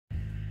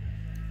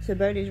So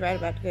Bodhi's right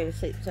about to go to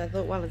sleep, so I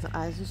thought while his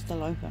eyes are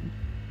still open.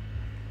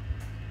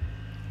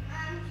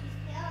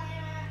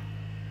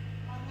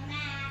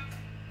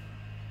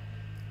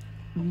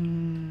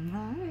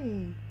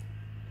 Hi.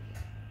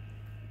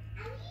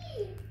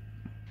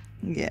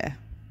 Yeah,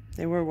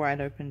 they were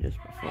wide open just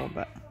before,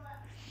 but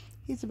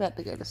he's about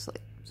to go to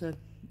sleep, so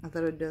I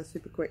thought I'd do a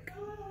super quick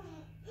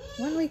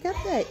 1 week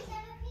update.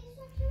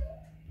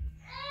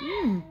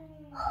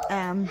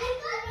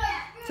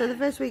 So the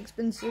first week's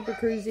been super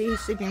cruisy. He's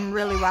sleeping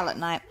really well at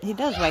night. He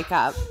does wake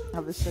up,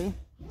 obviously,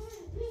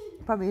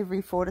 probably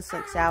every 4 to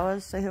 6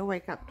 hours, so he'll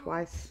wake up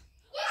twice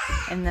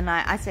in the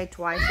night. I say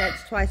twice,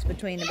 that's twice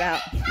between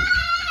about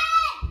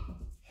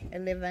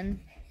 11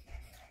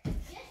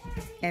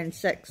 and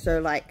 6,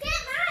 so like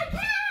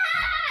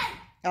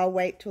I'll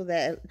wait till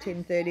they're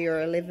 10:30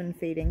 or 11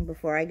 feeding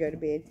before I go to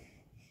bed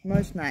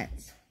most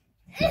nights.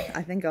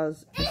 I think I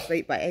was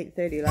asleep by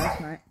 8:30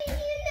 last night.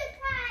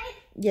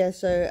 Yeah,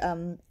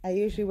 so I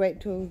usually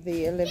wait till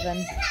the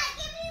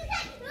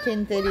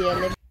 10:30,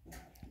 11.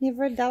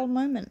 Never a dull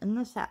moment in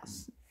this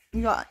house.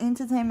 You got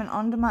entertainment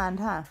on demand,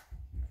 huh?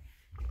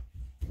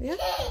 Yeah.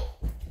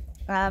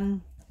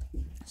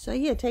 So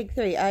yeah, take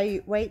 3.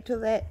 I wait till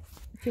that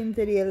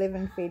 10:30,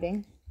 11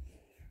 feeding.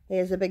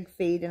 There's a big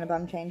feed and a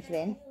bum change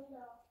then.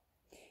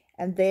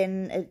 And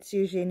then it's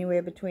usually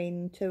anywhere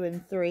between 2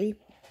 and 3.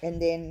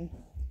 And then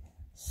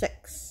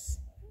 6.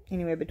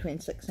 Anywhere between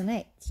 6 and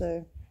 8.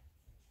 So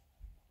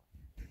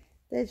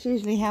that's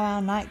usually how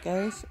our night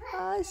goes.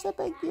 Oh, it's a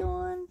big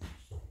yawn.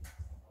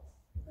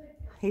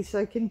 He's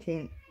so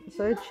content.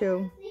 So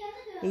chill.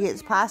 He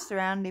gets passed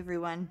around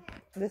everyone.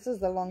 This is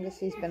the longest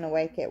he's been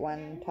awake at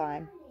one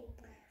time.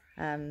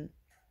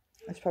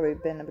 It's probably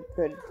been a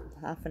good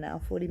half an hour,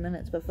 40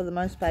 minutes, but for the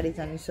most part he's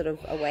only sort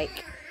of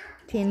awake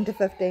 10 to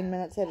 15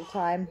 minutes at a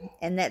time,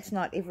 and that's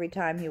not every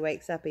time he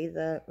wakes up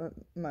either.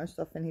 Most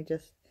often he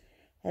just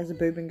has a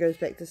boob and goes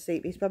back to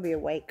sleep. He's probably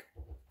awake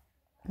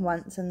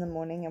once in the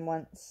morning and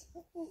once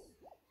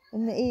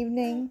in the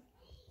evening.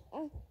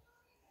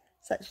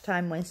 Such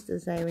time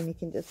wasters, eh, when you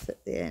can just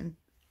sit there and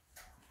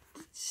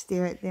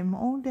stare at them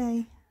all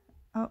day.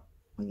 Oh,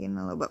 we're getting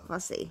a little bit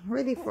fussy,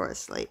 ready for a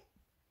sleep.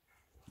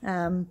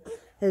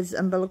 His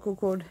umbilical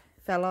cord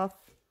fell off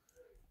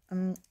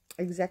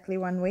exactly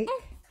 1 week.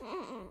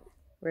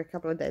 We're a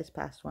couple of days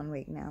past 1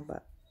 week now,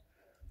 but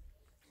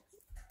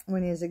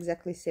when he was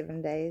exactly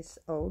 7 days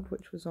old,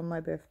 which was on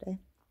my birthday,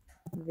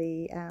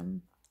 the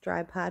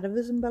dry part of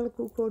his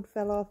umbilical cord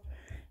fell off.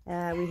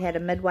 We had a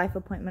midwife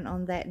appointment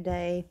on that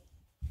day.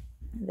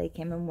 They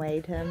came and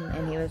weighed him,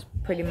 and he was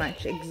pretty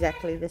much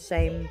exactly the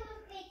same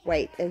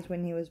weight as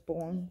when he was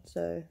born,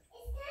 so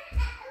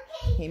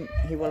he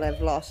will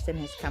have lost and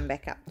has come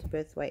back up to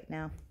birth weight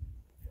now.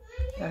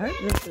 I hope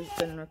this has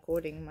been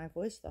recording my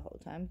voice the whole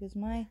time, because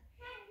my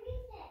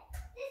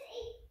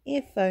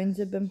earphones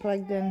have been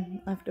plugged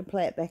in. I have to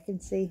play it back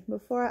and see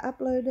before I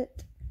upload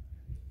it.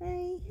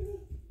 Hey.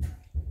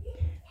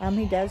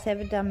 He does have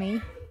a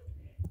dummy,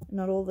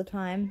 not all the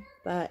time,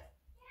 but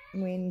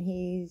when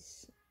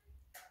he's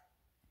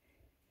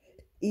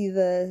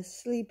either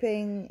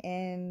sleeping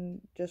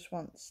and just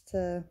wants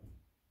to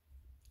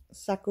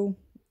suckle,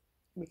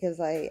 because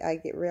I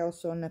get real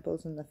sore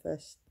nipples in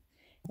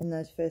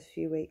those first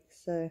few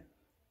weeks, so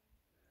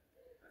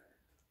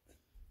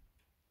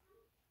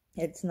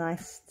it's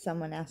nice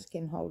someone else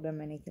can hold him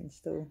and he can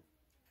still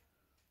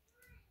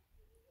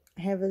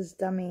have his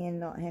dummy and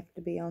not have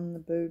to be on the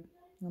boob,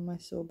 on my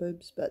sore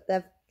boobs. But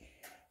they've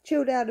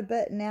chilled out a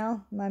bit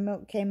now. My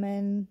milk came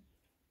in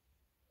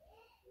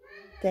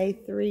day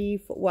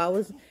 3, well,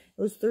 it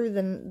was through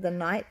the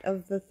night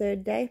of the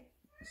 3rd day,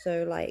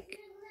 so like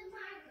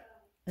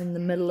in the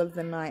middle of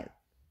the night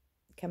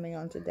coming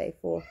on to day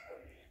 4.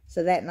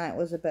 So that night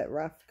was a bit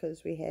rough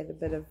because we had a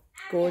bit of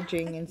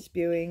gorging and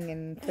spewing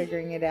and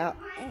figuring it out.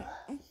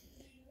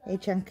 Hey,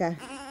 Chunka.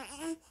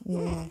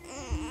 Yeah.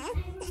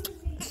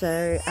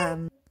 So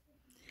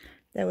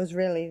that was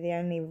really the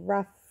only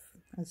rough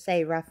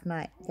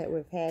night that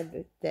we've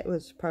had. That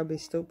was probably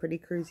still pretty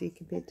cruisy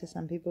compared to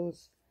some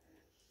people's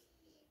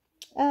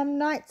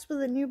nights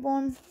with a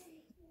newborn.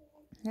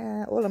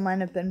 All of mine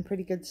have been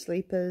pretty good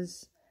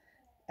sleepers.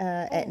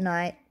 At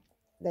night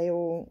they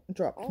all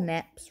dropped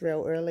naps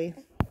real early.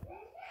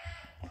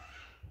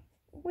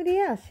 What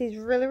else? He's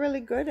really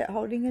good at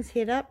holding his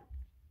head up.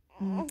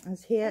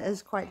 His hair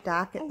is quite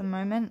dark at the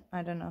moment.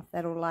 I don't know if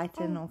that'll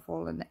lighten or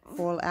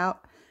fall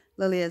out.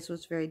 Lilia's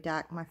was very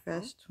dark. My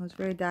first was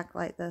very dark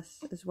like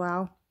this as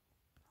well.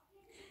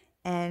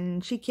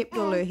 And she kept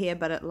all her hair,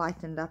 but it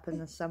lightened up in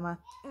the summer.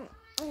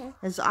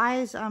 His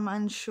eyes, I'm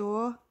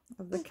unsure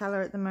of the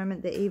colour at the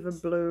moment. They're either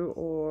blue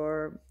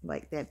or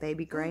like that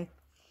baby grey.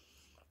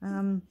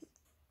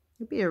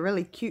 It'd be a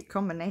really cute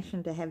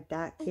combination to have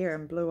dark hair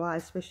and blue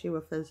eyes, especially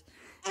with he's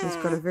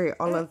got a very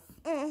olive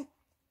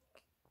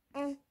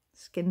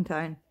skin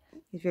tone.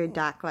 He's very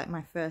dark like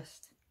my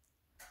first.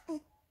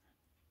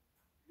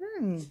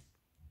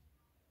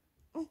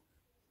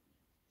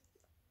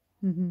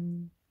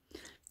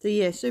 So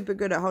yeah, super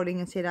good at holding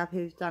his head up.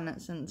 He's done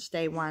it since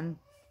day 1.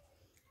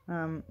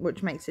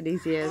 which makes it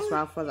easier as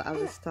well for the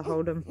others to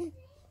hold him.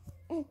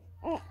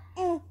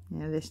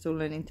 Yeah, they're still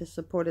learning to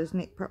support his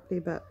neck properly,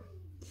 but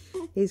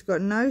he's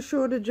got no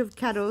shortage of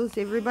cuddles.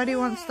 Everybody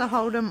wants to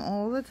hold him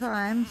all the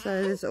time,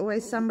 so there's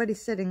always somebody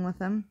sitting with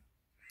him.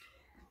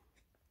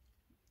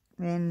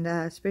 And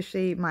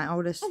especially my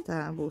oldest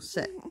will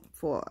sit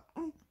for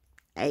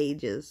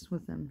ages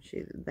with him.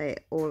 They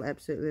all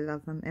absolutely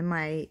love him. And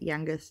my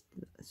youngest,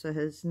 so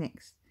his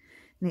next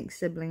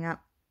sibling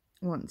up,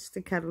 wants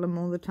to cuddle him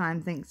all the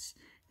time. Thinks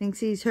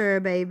he's her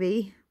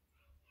baby.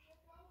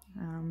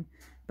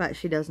 But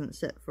she doesn't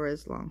sit for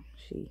as long.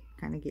 She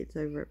kind of gets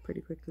over it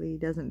pretty quickly. He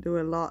doesn't do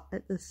a lot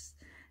at this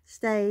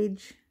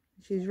stage.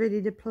 She's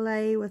ready to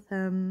play with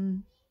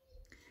him.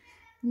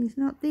 He's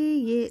not there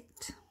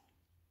yet.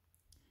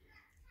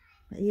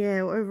 But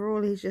yeah,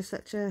 overall he's just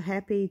such a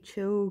happy,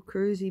 chill,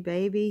 cruisy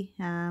baby.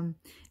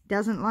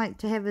 Doesn't like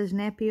to have his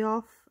nappy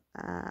off.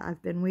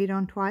 I've been weed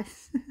on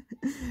twice.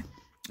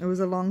 It was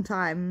a long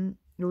time.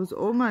 It was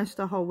almost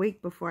a whole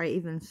week before I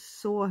even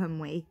saw him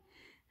wee.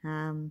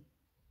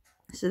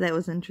 So that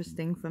was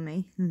interesting for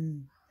me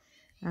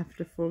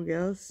after 4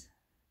 girls.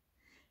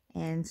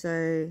 And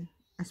so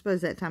I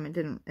suppose that time I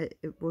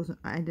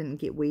didn't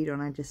get weed on.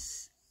 I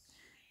just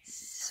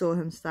saw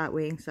him start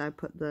weeing, so I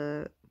put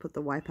the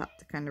wipe up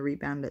to kind of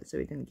rebound it so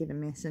he didn't get a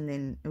mess. And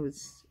then it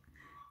was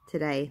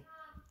today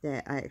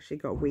that I actually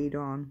got weed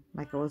on,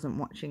 like I wasn't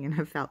watching, and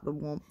I felt the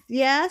warmth.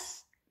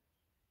 Yes.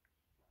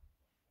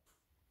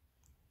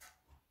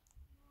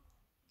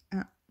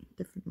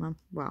 Different mum.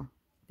 Wow,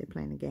 they're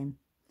playing a game.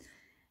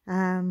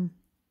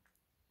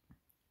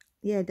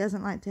 Yeah,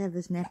 doesn't like to have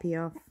his nappy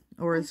off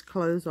or his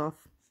clothes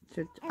off,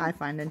 which I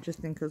find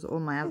interesting because all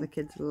my other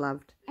kids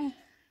love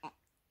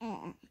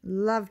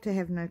to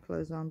have no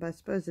clothes on, but I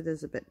suppose it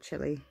is a bit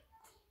chilly.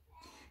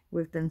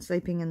 We've been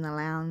sleeping in the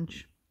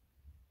lounge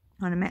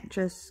on a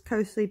mattress,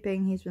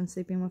 co-sleeping. He's been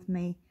sleeping with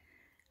me,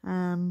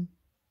 and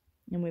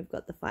we've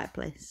got the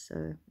fireplace,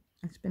 so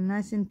it's been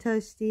nice and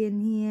toasty in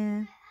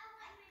here.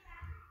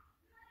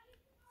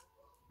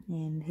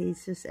 And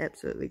he's just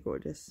absolutely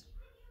gorgeous.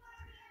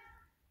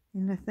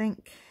 And I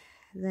think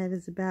that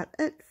is about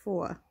it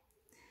for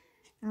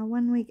our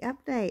 1 week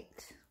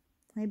update.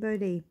 Hey,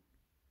 Bodhi.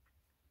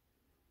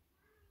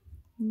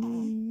 Yeah.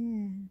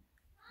 And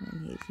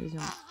he's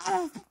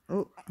on.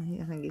 Oh,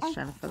 I think he's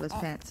trying to fill his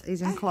pants.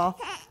 He's in cloth.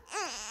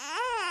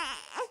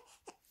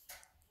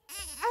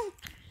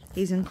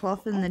 He's in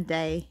cloth in the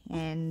day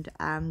and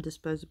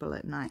disposable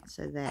at night,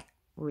 so that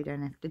we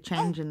don't have to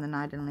change in the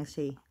night unless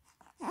he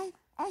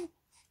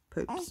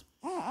poops.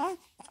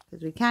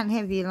 Because we can't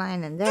have you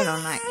lying in that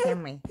all night,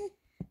 can we?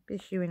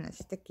 Especially when it's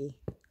sticky.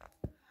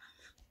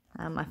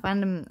 I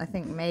find him, I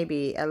think,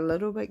 maybe a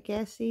little bit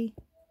gassy.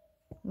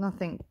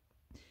 Nothing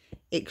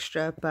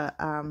extra, but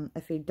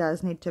if he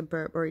does need to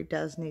burp or he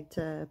does need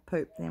to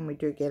poop, then we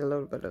do get a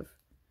little bit of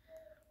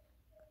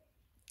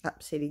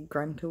upsetty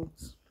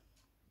gruntles.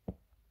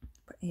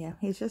 But yeah,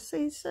 he's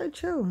so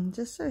chill and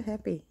just so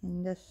happy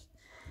and just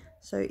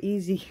so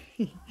easy.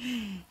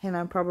 And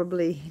I'm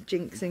probably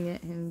jinxing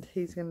it and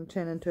he's going to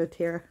turn into a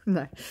terror.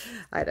 No,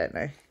 I don't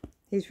know.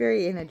 He's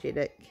very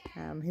energetic.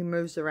 He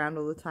moves around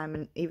all the time,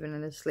 and even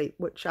in his sleep,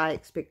 which I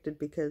expected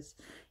because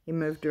he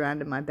moved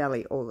around in my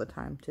belly all the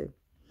time too.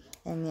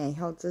 And yeah, he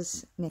holds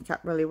his neck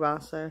up really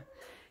well, so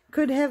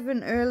could have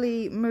an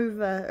early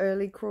mover,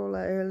 early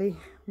crawler, early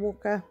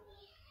walker,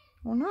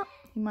 or not.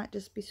 He might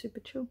just be super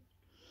chill.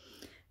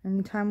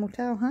 Only time will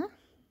tell, huh?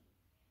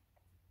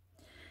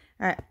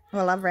 Alright,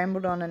 well, I've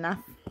rambled on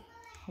enough.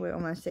 We're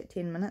almost at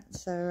 10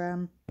 minutes,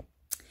 so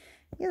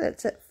yeah,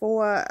 that's it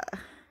for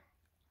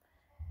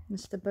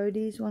Mr.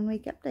 Bodhi's 1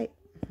 week update.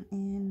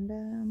 And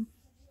I'll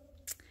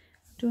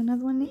do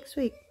another one next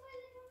week.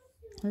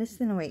 Less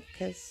than a week,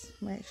 because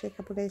we're actually a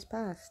couple of days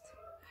past.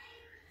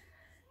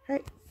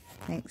 Right,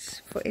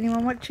 thanks for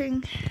anyone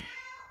watching,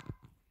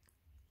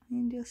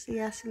 and you'll see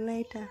us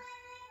later.